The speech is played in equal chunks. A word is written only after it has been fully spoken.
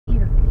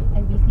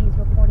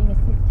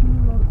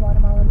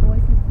Guatemalan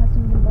boys whose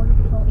Customs and Border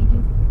Patrol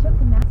agents took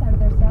the mats out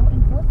of their cell and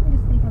forced them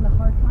to sleep on the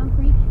hard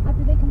concrete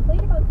after they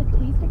complained about the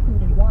taste of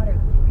food and water.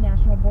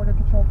 National Border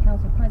Patrol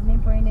Council President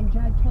Brandon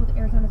Judd told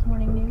Arizona's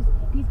Morning News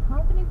he's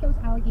confident those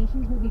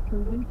allegations will be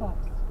proven false.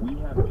 We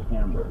have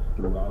cameras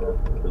throughout our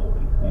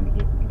facility, and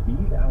if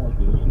these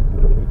allegations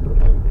were taken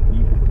place,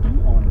 these would be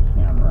on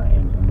camera,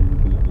 and you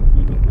would be able to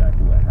see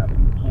exactly what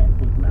happened. You can't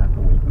take mats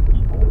away from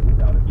people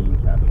without it being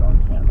captured on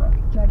camera.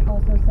 Judd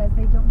also says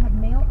they don't have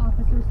male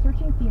officers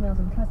searching females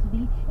in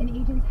custody, and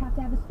agents have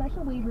to have a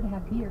special waiver to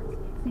have beards.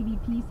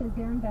 CBP says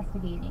they're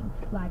investigating.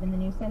 Live in the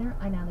News Center,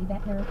 I'm Allie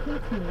Bettner,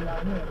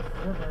 KTAL News.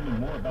 We're learning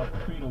more about the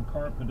fatal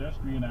car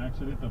pedestrian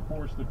accident that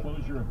forced the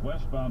closure of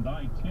westbound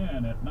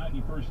I-10 at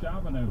 91st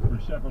Avenue for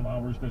several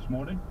hours this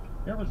morning.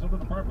 Arizona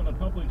Department of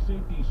Public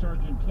Safety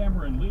Sergeant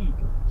Cameron Lee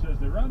says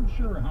they're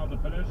unsure how the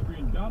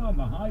pedestrian got on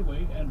the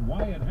highway and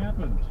why it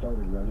happened.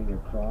 Started running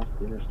across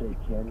Interstate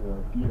 10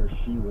 where he or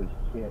she was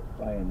hit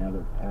by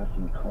another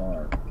passing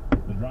car.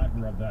 The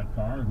driver of that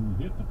car who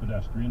hit the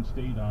pedestrian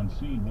stayed on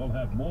scene. We'll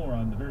have more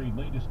on the very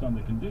latest on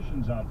the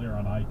conditions out there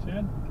on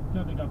I-10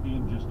 coming up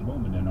in just a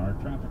moment in our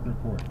traffic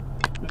report.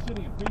 The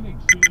city of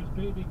Phoenix is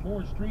paving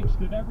more streets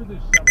than ever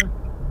this summer.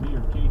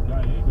 Mayor Kate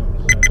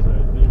Gallegos says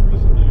they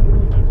recently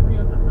approved a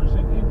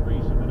 300%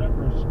 increase in the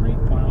number of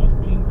street miles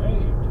being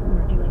paved.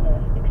 We're doing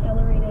an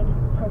accelerated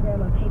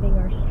program of paving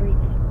our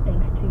streets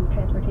thanks to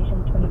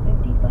Transportation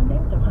 2050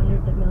 funding, so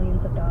hundreds of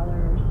millions of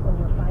dollars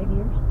over 5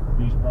 years.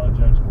 These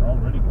projects were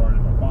already part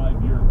of a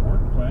 5-year work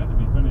plan to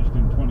be finished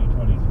in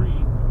 2023,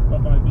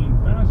 but by being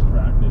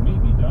fast-tracked, they may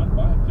be done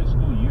by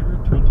fiscal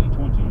year 2020.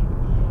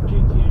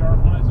 KTAR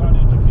Eyes on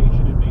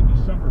Education. It may be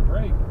summer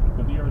break,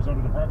 but the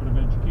Arizona Department of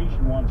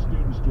Education wants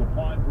students to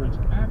apply for its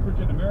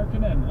African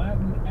American and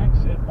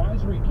Latinx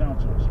advisory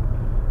councils.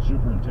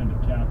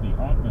 Superintendent Kathy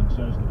Hoffman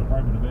says the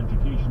Department of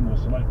Education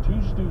will select 2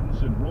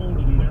 students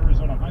enrolled in an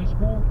Arizona high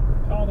school,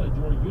 college,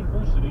 or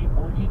university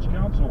for each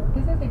council.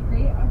 This is a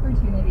great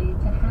opportunity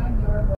to have your